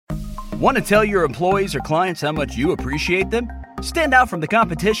Want to tell your employees or clients how much you appreciate them? Stand out from the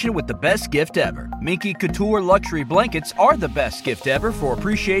competition with the best gift ever. Minky Couture luxury blankets are the best gift ever for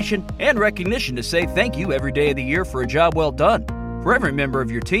appreciation and recognition to say thank you every day of the year for a job well done. For every member of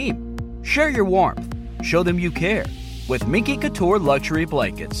your team, share your warmth. Show them you care with Minky Couture luxury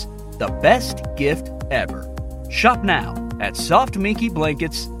blankets. The best gift ever. Shop now at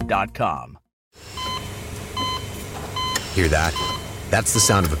softminkyblankets.com. Hear that? That's the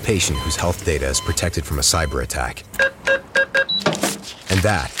sound of a patient whose health data is protected from a cyber attack. And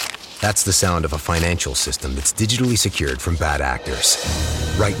that's the sound of a financial system that's digitally secured from bad actors.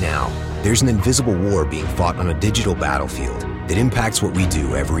 Right now, there's an invisible war being fought on a digital battlefield that impacts what we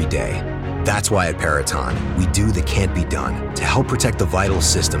do every day. That's why at Peraton, we do the can't be done to help protect the vital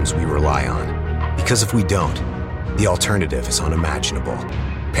systems we rely on. Because if we don't, the alternative is unimaginable.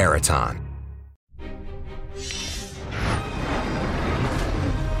 Peraton.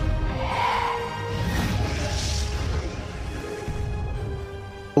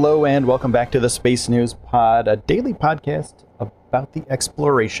 Hello and welcome back to the Space News Pod, a daily podcast about the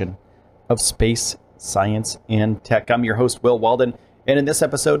exploration of space, science, and tech. I'm your host, Will Walden, and in this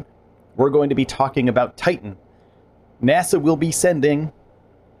episode, we're going to be talking about Titan. NASA will be sending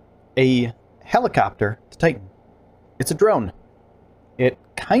a helicopter to Titan. It's a drone. It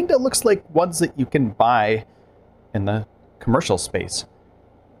kind of looks like ones that you can buy in the commercial space.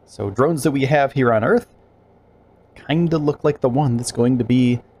 So drones that we have here on Earth kind of look like the one that's going to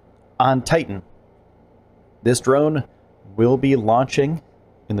be on Titan. This drone will be launching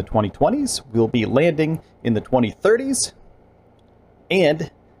in the 2020s, will be landing in the 2030s, and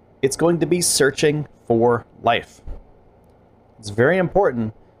it's going to be searching for life. It's very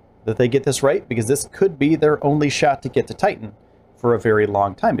important that they get this right because this could be their only shot to get to Titan for a very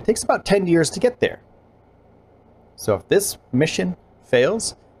long time. It takes about 10 years to get there. So if this mission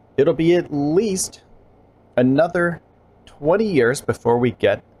fails, it'll be at least another 20 years before we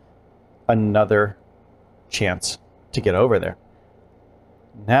get another chance to get over there.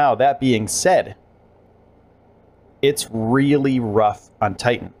 Now, that being said, it's really rough on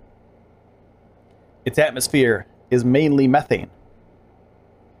Titan. Its atmosphere is mainly methane.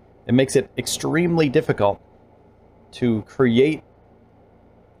 It makes it extremely difficult to create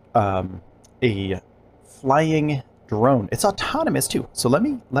a flying drone. It's autonomous too. So let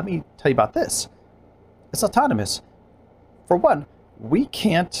me tell you about this. It's autonomous. For one, we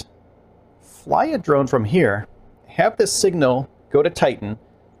can't fly a drone from here, have the signal go to Titan,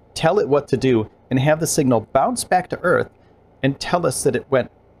 tell it what to do, and have the signal bounce back to Earth and tell us that it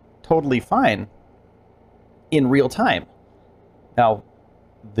went totally fine in real time. Now,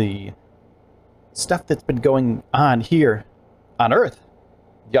 the stuff that's been going on here on Earth,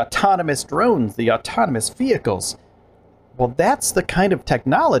 the autonomous drones, the autonomous vehicles, well, that's the kind of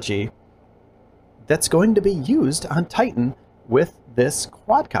technology that's going to be used on Titan with this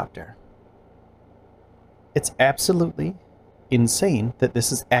quadcopter. It's absolutely insane that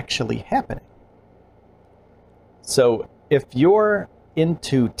this is actually happening. So if you're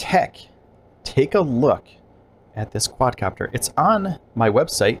into tech, take a look at this quadcopter. It's on my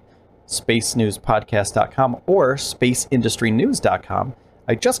website, spacenewspodcast.com or spaceindustrynews.com.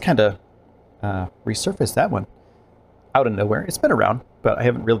 I just kind of resurfaced that one out of nowhere. It's been around, but I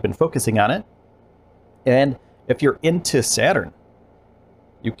haven't really been focusing on it. And if you're into Saturn,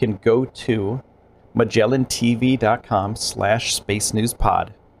 you can go to MagellanTV.com/spacenewspod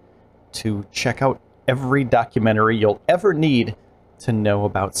to check out every documentary you'll ever need to know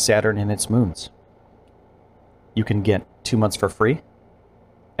about Saturn and its moons. You can get 2 months for free,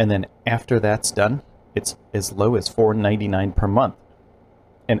 and then after that's done, it's as low as $4.99 per month.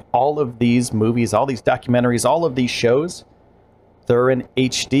 And all of these movies, all these documentaries, all of these shows, they're in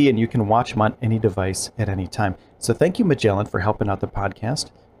HD, and you can watch them on any device at any time. So thank you, Magellan, for helping out the podcast,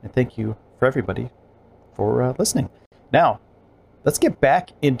 and thank you for everybody for listening. Now, let's get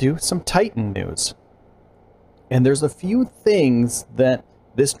back into some Titan news. And there's a few things that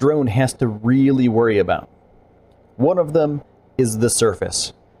this drone has to really worry about. One of them is the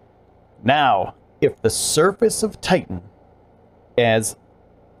surface. Now, if the surface of Titan, as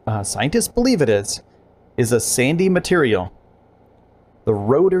scientists believe it is a sandy material, the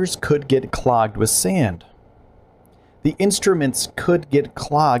rotors could get clogged with sand. The instruments could get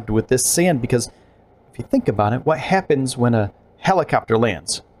clogged with this sand because if you think about it, what happens when a helicopter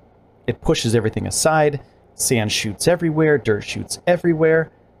lands? It pushes everything aside, sand shoots everywhere, dirt shoots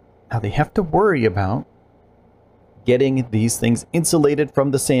everywhere. Now they have to worry about getting these things insulated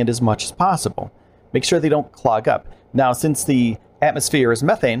from the sand as much as possible. Make sure they don't clog up. Now, since the atmosphere is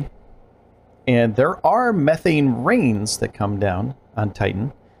methane, and there are methane rains that come down on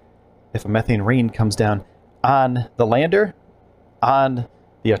Titan, if a methane rain comes down on the lander, on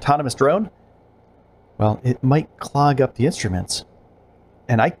the autonomous drone, well, it might clog up the instruments.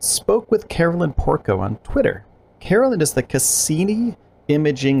 And I spoke with Carolyn Porco on Twitter. Carolyn is the Cassini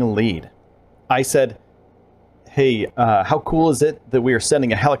imaging lead. I said, hey, how cool is it that we are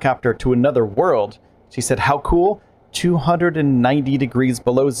sending a helicopter to another world? She said, how cool? 290 degrees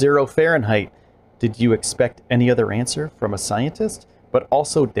below 0 Fahrenheit. Did you expect any other answer from a scientist? But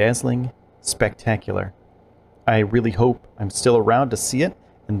also dazzling, spectacular. I really hope I'm still around to see it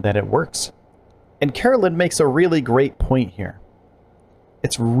and that it works. And Carolyn makes a really great point here.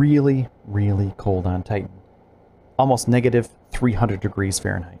 It's really, really cold on Titan. Almost negative 300 degrees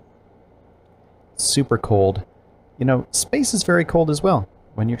Fahrenheit. Super cold. You know, space is very cold as well.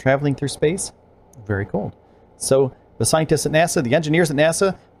 When you're traveling through space, very cold. So the scientists at NASA, the engineers at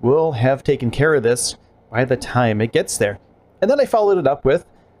NASA, will have taken care of this by the time it gets there. And then I followed it up with,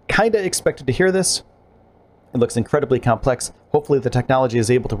 kinda expected to hear this. It looks incredibly complex. Hopefully the technology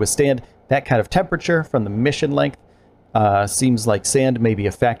is able to withstand that kind of temperature from the mission length. Seems like sand may be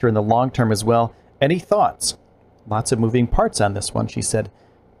a factor in the long term as well. Any thoughts? Lots of moving parts on this one, she said.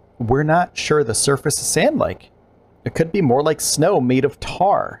 We're not sure the surface is sand-like. It could be more like snow made of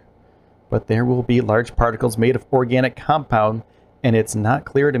tar. But there will be large particles made of organic compound, and it's not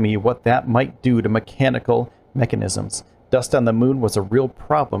clear to me what that might do to mechanical mechanisms. Dust on the moon was a real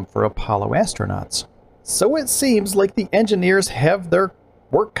problem for Apollo astronauts. So it seems like the engineers have their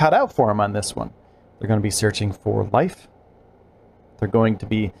work cut out for them on this one. They're going to be searching for life. They're going to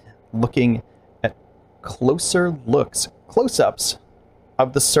be looking at close-ups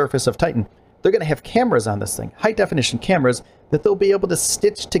of the surface of Titan. They're going to have cameras on this thing, high-definition cameras, that they'll be able to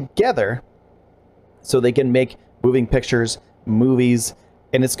stitch together so they can make moving pictures, movies,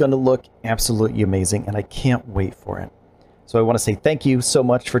 and it's going to look absolutely amazing, and I can't wait for it. So I want to say thank you so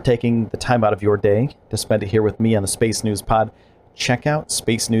much for taking the time out of your day to spend it here with me on the Space News Pod. Check out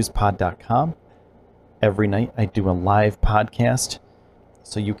spacenewspod.com. Every night I do a live podcast,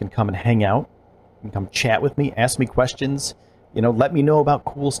 so you can come and hang out. You can come chat with me, ask me questions, let me know about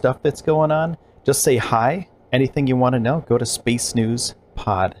cool stuff that's going on. Just say hi. Anything you want to know, go to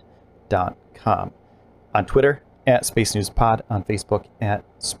spacenewspod.com. On Twitter, @SpaceNewsPod. On Facebook,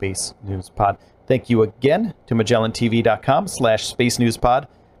 @SpaceNewsPod. Thank you again to MagellanTV.com/SpaceNewsPod.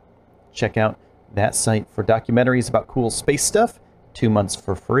 Check out that site for documentaries about cool space stuff. 2 months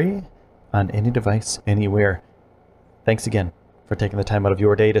for free on any device, anywhere. Thanks again for taking the time out of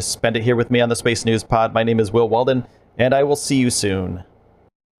your day to spend it here with me on the Space News Pod. My name is Will Walden, and I will see you soon.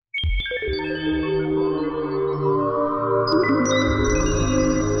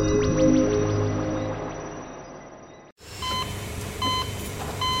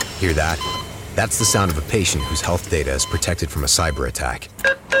 Hear that? That's the sound of a patient whose health data is protected from a cyber attack.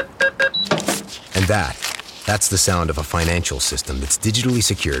 And that's the sound of a financial system that's digitally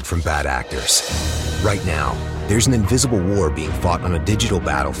secured from bad actors. Right now, there's an invisible war being fought on a digital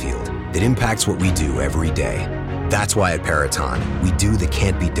battlefield that impacts what we do every day. That's why at Peraton, we do the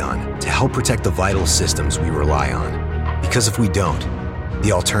can't be done to help protect the vital systems we rely on. Because if we don't,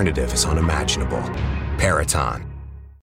 the alternative is unimaginable. Peraton.